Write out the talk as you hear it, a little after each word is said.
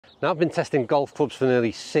Now, I've been testing golf clubs for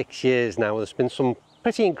nearly 6 years now. There's been some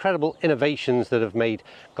pretty incredible innovations that have made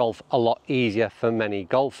golf a lot easier for many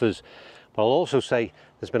golfers. But I'll also say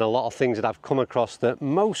there's been a lot of things that I've come across that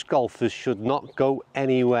most golfers should not go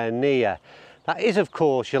anywhere near. That is, of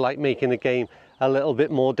course, you like making the game a little bit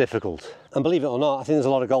more difficult. And believe it or not, I think there's a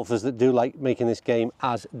lot of golfers that do like making this game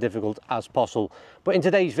as difficult as possible. But in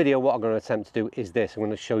today's video, what I'm going to attempt to do is this. I'm going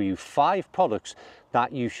to show you 5 products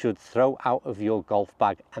that you should throw out of your golf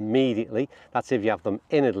bag immediately. That's if you have them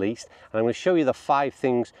in at least. And I'm going to show you the 5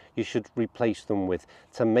 things you should replace them with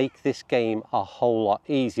to make this game a whole lot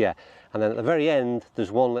easier. And then at the very end,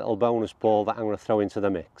 there's one little bonus ball that I'm going to throw into the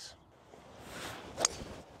mix.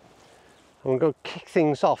 I'm going to kick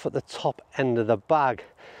things off at the top end of the bag.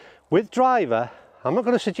 With driver, I'm not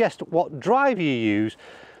going to suggest what driver you use,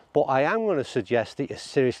 but I am going to suggest that you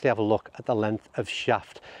seriously have a look at the length of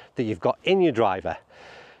shaft that you've got in your driver.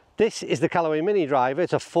 This is the Callaway Mini driver.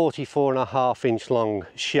 It's a 44.5-inch long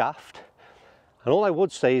shaft. And all I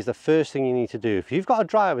would say is the first thing you need to do, if you've got a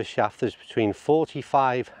driver shaft that's between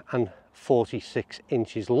 45 and 46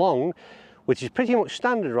 inches long, which is pretty much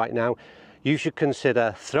standard right now, you should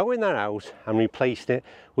consider throwing that out and replacing it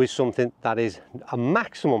with something that is a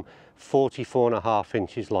maximum 44.5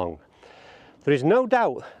 inches long. There is no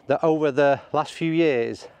doubt that over the last few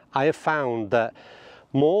years, I have found that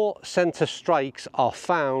more centre strikes are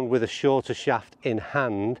found with a shorter shaft in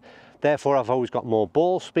hand. Therefore, I've always got more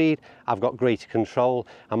ball speed, I've got greater control,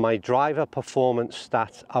 and my driver performance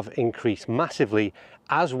stats have increased massively,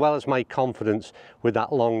 as well as my confidence with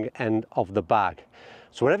that long end of the bag.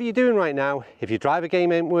 So whatever you're doing right now, if your driver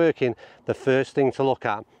game ain't working, the first thing to look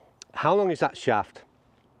at, how long is that shaft?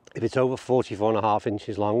 If it's over 44.5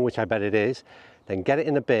 inches long, which I bet it is, then get it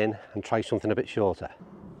in the bin and try something a bit shorter.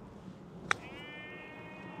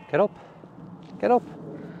 Get up, get up.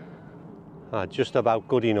 Just about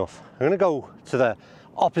good enough. I'm going to go to the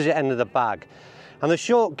opposite end of the bag. And the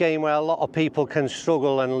short game where a lot of people can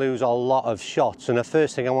struggle and lose a lot of shots. And the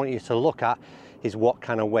first thing I want you to look at is what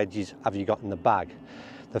kind of wedges have you got in the bag.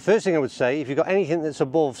 The first thing I would say, if you've got anything that's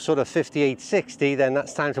above sort of 58, 60, then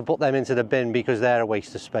that's time to put them into the bin because they're a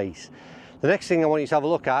waste of space. The next thing I want you to have a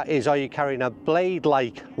look at is, are you carrying a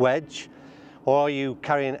blade-like wedge or are you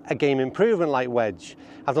carrying a game improvement-like wedge?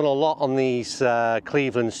 I've done a lot on these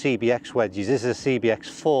Cleveland CBX wedges. This is a CBX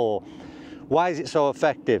 4. Why is it so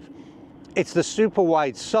effective? It's the super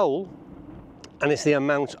wide sole and it's the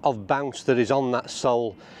amount of bounce that is on that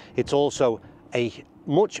sole. It's also a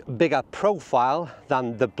much bigger profile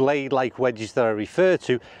than the blade-like wedges that I refer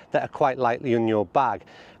to that are quite lightly in your bag.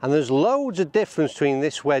 And there's loads of difference between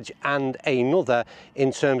this wedge and another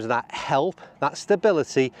in terms of that help, that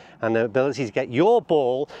stability, and the ability to get your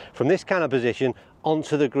ball from this kind of position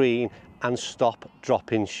onto the green and stop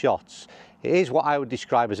dropping shots. It is what I would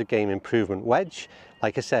describe as a game improvement wedge.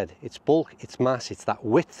 Like I said, it's bulk, it's mass, it's that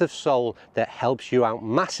width of sole that helps you out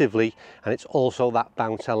massively, and it's also that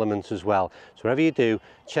bounce element as well. So whatever you do,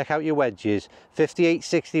 check out your wedges. 58,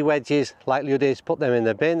 60 wedges, likelihood is put them in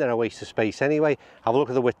the bin, they're a waste of space anyway. Have a look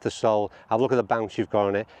at the width of sole, have a look at the bounce you've got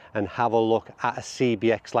on it, and have a look at a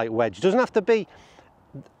CBX like wedge. It doesn't have to be,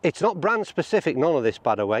 it's not brand specific, none of this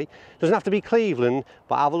by the way. It doesn't have to be Cleveland,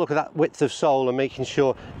 but have a look at that width of sole and making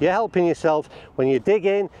sure you're helping yourself. When you dig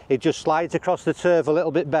in, it just slides across the turf a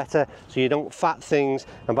little bit better so you don't fat things,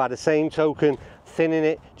 and by the same token, thinning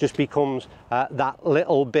it just becomes that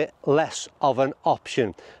little bit less of an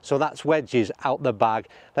option. So that's wedges out the bag.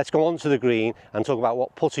 Let's go on to the green and talk about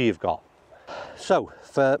what putter you've got. So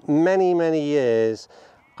for many, many years,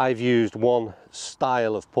 I've used one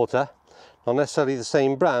style of putter. Not necessarily the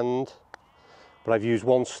same brand, but I've used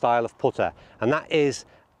one style of putter, and that is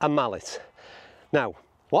a mallet. Now,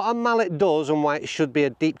 what a mallet does and why it should be a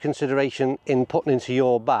deep consideration in putting into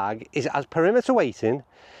your bag is, as perimeter weighting,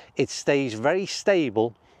 it stays very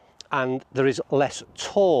stable and there is less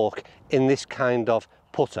torque in this kind of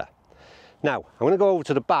putter. Now, I'm going to go over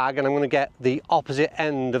to the bag and I'm going to get the opposite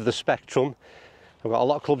end of the spectrum. I've got a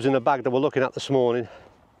lot of clubs in the bag that we're looking at this morning.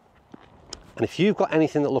 And if you've got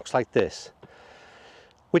anything that looks like this,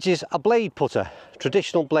 which is a blade putter,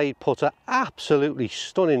 traditional blade putter, absolutely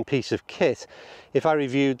stunning piece of kit. If I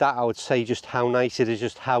reviewed that, I would say just how nice it is,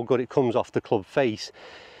 just how good it comes off the club face.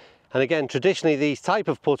 And again, traditionally these type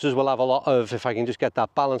of putters will have a lot of, if I can just get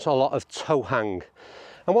that balance, a lot of toe hang.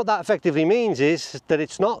 And what that effectively means is that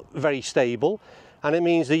it's not very stable, and it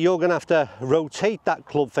means that you're going to have to rotate that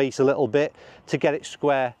club face a little bit to get it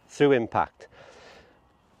square through impact.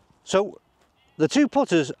 So the two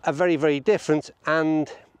putters are very, very different,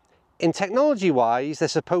 and in technology wise, they're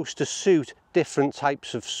supposed to suit different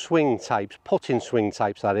types of swing types, putting swing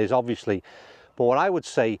types that is, obviously. But what I would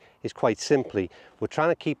say is quite simply, we're trying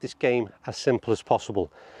to keep this game as simple as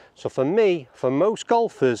possible. So for me, for most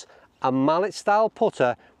golfers, a mallet style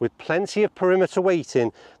putter with plenty of perimeter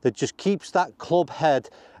weighting that just keeps that club head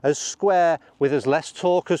as square with as less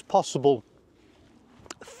torque as possible,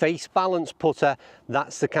 face balance putter,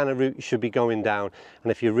 that's the kind of route you should be going down.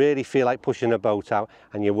 And if you really feel like pushing a boat out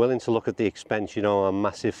and you're willing to look at the expense, you know I'm a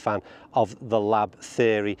massive fan of the lab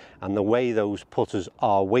theory, and the way those putters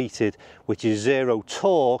are weighted, which is zero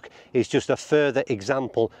torque, is just a further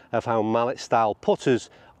example of how mallet style putters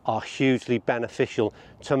are hugely beneficial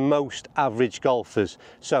to most average golfers.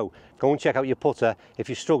 So go and check out your putter. If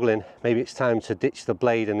you're struggling, maybe it's time to ditch the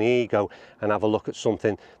blade and the ego and have a look at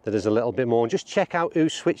something that is a little bit more. And just check out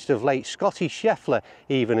who's switched of late. Scotty Scheffler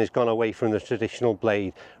even has gone away from the traditional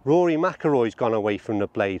blade. Rory McIlroy's gone away from the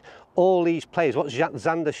blade. All these players, what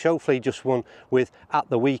Xander Schauffele just won with at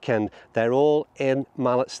the weekend, they're all in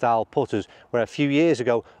mallet style putters, where a few years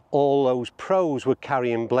ago all those pros were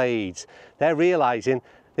carrying blades. They're realizing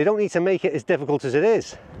they don't need to make it as difficult as it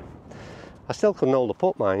is. I still couldn't hold the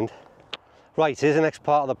putt, mind. Right, here's the next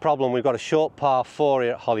part of the problem. We've got a short par 4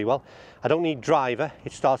 here at Holywell. I don't need driver.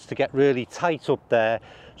 It starts to get really tight up there.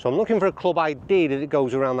 So I'm looking for a club ideally that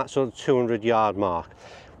goes around that sort of 200-yard mark.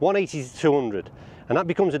 180 to 200. And that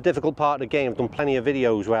becomes a difficult part of the game. I've done plenty of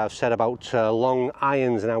videos where I've said about long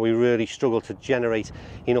irons and how we really struggle to generate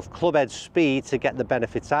enough club head speed to get the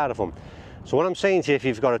benefits out of them. So what I'm saying to you, if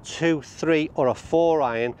you've got a 2, 3 or a 4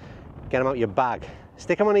 iron, get them out your bag.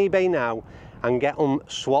 Stick them on eBay now and get them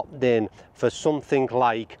swapped in for something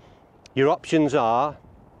like, your options are,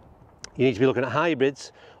 you need to be looking at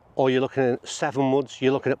hybrids, or you're looking at 7 woods,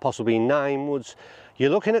 you're looking at possibly 9 woods. You're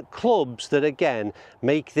looking at clubs that again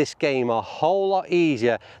make this game a whole lot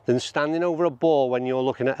easier than standing over a ball when you're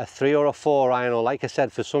looking at a 3 or a 4 iron, or like I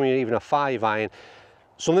said, for some of you even a 5 iron.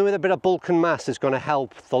 Something with a bit of bulk and mass is going to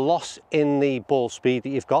help the loss in the ball speed that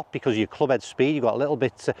you've got, because your club head speed, you've got a little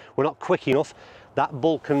bit, we're not quick enough. That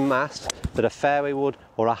bulk and mass that a fairway wood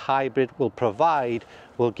or a hybrid will provide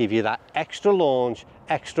will give you that extra launch,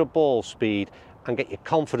 extra ball speed, and get your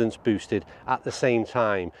confidence boosted at the same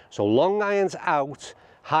time. So long irons out,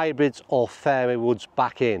 hybrids or fairway woods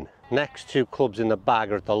back in. Next 2 clubs in the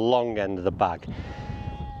bag are at the long end of the bag.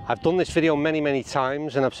 I've done this video many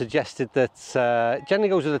times, and I've suggested that generally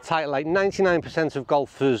goes with the title like 99% of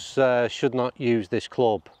golfers should not use this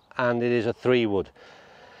club, and it is a 3 wood.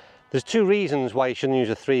 There's 2 reasons why you shouldn't use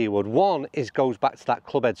a 3 wood. One is goes back to that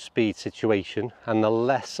club head speed situation, and the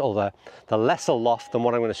lesser loft than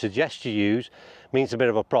what I'm going to suggest you use means a bit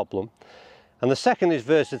of a problem. And the second is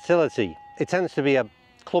versatility. It tends to be a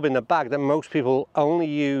club in the bag that most people only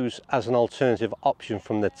use as an alternative option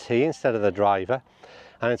from the tee instead of the driver,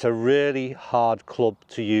 and it's a really hard club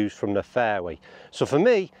to use from the fairway. So for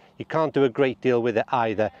me, you can't do a great deal with it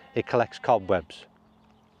either. It collects cobwebs.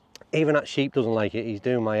 Even that sheep doesn't like it. He's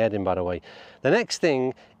doing my head in, by the way. The next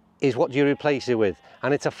thing is, what do you replace it with?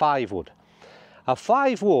 And it's a 5 wood. A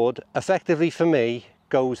 5 wood, effectively for me,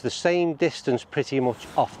 goes the same distance pretty much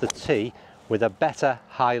off the tee with a better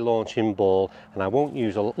high launching ball, and I won't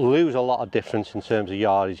lose a lot of difference in terms of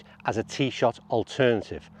yardage as a tee shot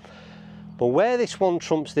alternative. But where this one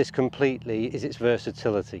trumps this completely is its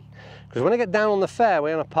versatility. Because when I get down on the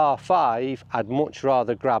fairway on a par 5, I'd much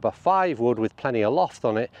rather grab a 5 wood with plenty of loft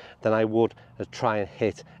on it than I would try and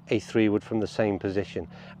hit a 3 wood from the same position.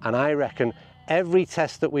 And I reckon every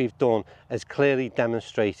test that we've done has clearly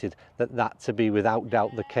demonstrated that to be without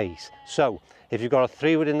doubt the case. So if you've got a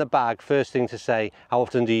 3 wood in the bag, first thing to say, how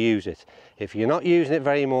often do you use it? If you're not using it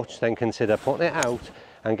very much, then consider putting it out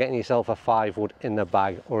and getting yourself a 5 wood in the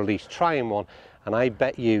bag, or at least trying one, and I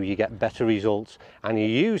bet you get better results and you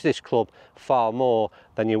use this club far more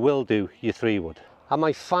than you will do your 3 wood. And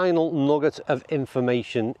my final nugget of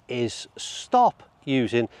information is, stop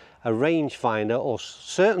using a rangefinder, or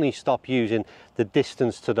certainly stop using the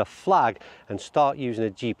distance to the flag, and start using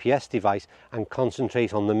a GPS device and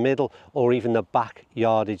concentrate on the middle or even the back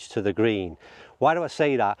yardage to the green. Why do I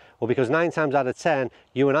say that? Well, because 9 times out of 10,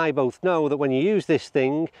 you and I both know that when you use this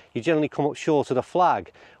thing, you generally come up short of the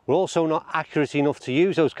flag. We're also not accurate enough to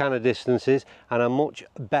use those kind of distances, and a much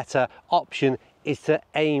better option is to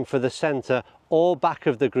aim for the centre or back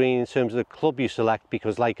of the green in terms of the club you select,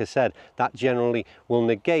 because like I said, that generally will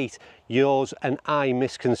negate yours and I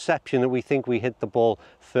misconception that we think we hit the ball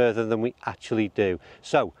further than we actually do.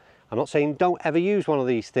 So I'm not saying don't ever use one of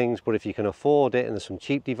these things, but if you can afford it, and there's some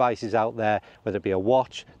cheap devices out there, whether it be a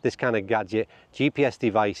watch, this kind of gadget, GPS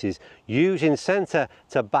devices, using centre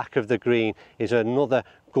to back of the green is another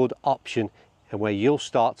good option and where you'll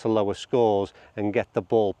start to lower scores and get the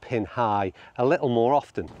ball pin high a little more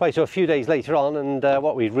often. Right, so a few days later on, and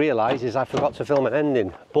what we've realised is I forgot to film an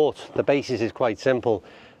ending, but the basis is quite simple.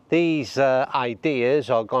 These ideas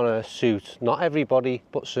are going to suit not everybody,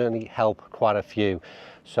 but certainly help quite a few.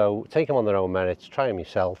 So take them on their own merits, try them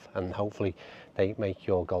yourself, and hopefully they make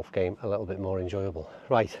your golf game a little bit more enjoyable.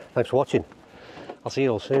 Right, thanks for watching. I'll see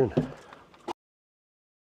you all soon.